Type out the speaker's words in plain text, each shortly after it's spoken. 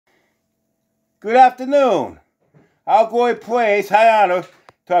Good afternoon. Our glory, praise, high honor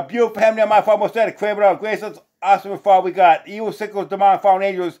to our beautiful heavenly and my Father most that crave our grace, awesome and far we got. Evil, sickos, demonic, fallen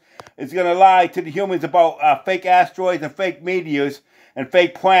angels is going to lie to the humans about fake asteroids and fake meteors and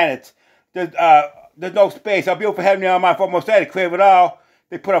fake planets. There's no space. Our beautiful heavenly and my Father most that crave it all.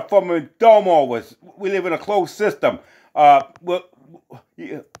 They put a firmament dome over us. We live in a closed system. We're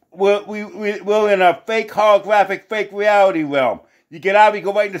in a fake holographic, fake reality realm. You get out, you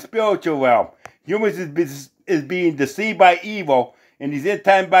go right in the spiritual realm. Humans is being deceived by evil in these end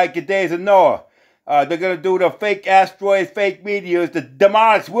time by days of Noah. They're going to do the fake asteroids, fake meteors. The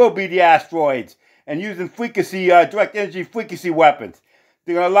demonics will be the asteroids and using frequency, direct energy frequency weapons.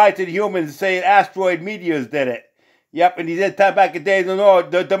 They're going to lie to the humans and say asteroid meteors did it. Yep, in these end time back in days of Noah,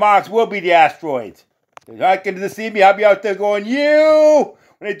 the demonics will be the asteroids. They're not going to deceive me. I'll be out there going, you!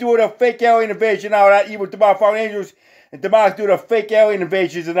 When they do the fake alien invasion out of that evil demonic fallen angels, and demonics do the fake alien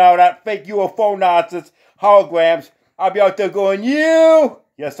invasions and all that fake UFO nonsense, holograms, I'll be out there going, you!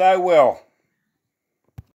 Yes, I will.